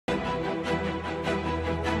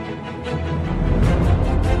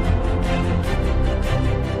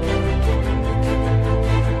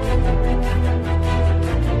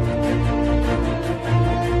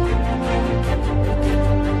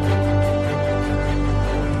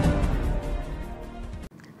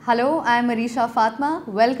Hello, I am Areesha Fatma.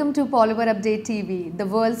 Welcome to PolymerupdateTV, the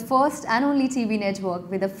world's first and only TV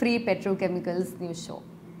network with a free petrochemicals news show.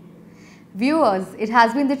 Viewers, it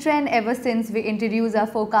has been the trend ever since we introduced our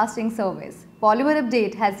forecasting service. Polymer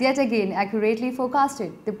Update has yet again accurately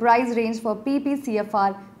forecasted the price range for PP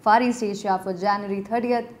CFR Far East Asia for January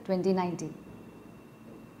 30th, 2019.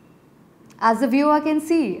 As the viewer can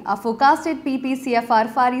see, our forecasted PP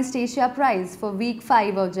CFR Far East Asia price for week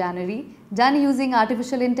 5 of January, done using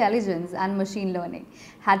artificial intelligence and machine learning,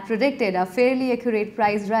 had predicted a fairly accurate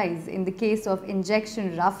price rise in the case of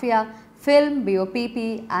injection Raffia, film,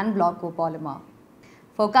 BOPP and Block Copolymer.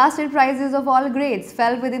 Forecasted prices of all grades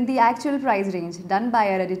fell within the actual price range done by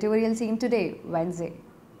our editorial team today, Wednesday.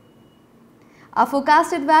 Our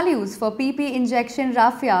forecasted values for PP injection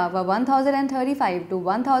Raffia were $1,035 to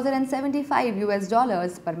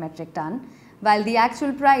 $1,075 per metric ton, while the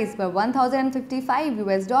actual price were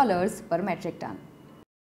 $1,055 per metric ton.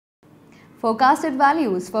 Forecasted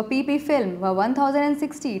values for PP film were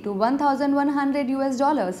 $1,060 to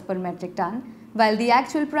 $1,100 per metric ton, while the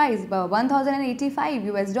actual price were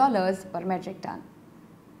 $1,085 per metric ton.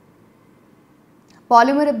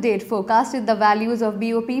 Polymer Update forecasted the values of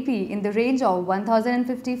BOPP in the range of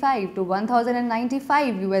 $1,055 to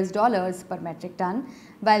 $1,095 per metric ton,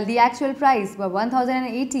 while the actual price were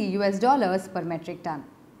 $1,080 per metric ton.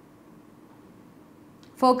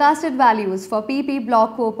 Forecasted values for PP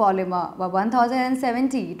Block Copolymer were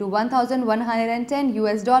 $1,070 to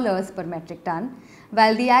 $1,110 per metric ton,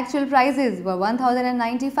 while the actual prices were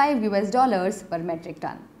 $1,095 per metric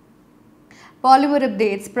ton. Polymer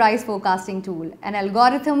Update's price forecasting tool, an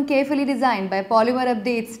algorithm carefully designed by Polymer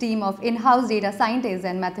Update's team of in-house data scientists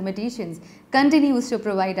and mathematicians, continues to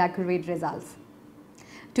provide accurate results.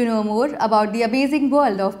 To know more about the amazing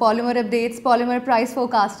world of Polymer Update's polymer price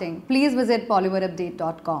forecasting, please visit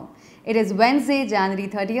polymerupdate.com. It is Wednesday, January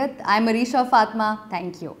 30th. I am Areesha Fatma.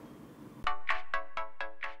 Thank you.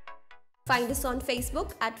 Find us on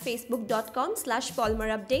Facebook at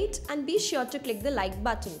facebook.com/polymerupdate and be sure to click the like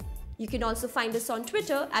button. You can also find us on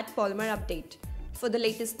Twitter at PolymerUpdate. For the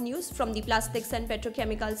latest news from the plastics and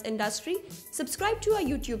petrochemicals industry, subscribe to our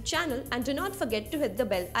YouTube channel and do not forget to hit the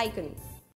bell icon.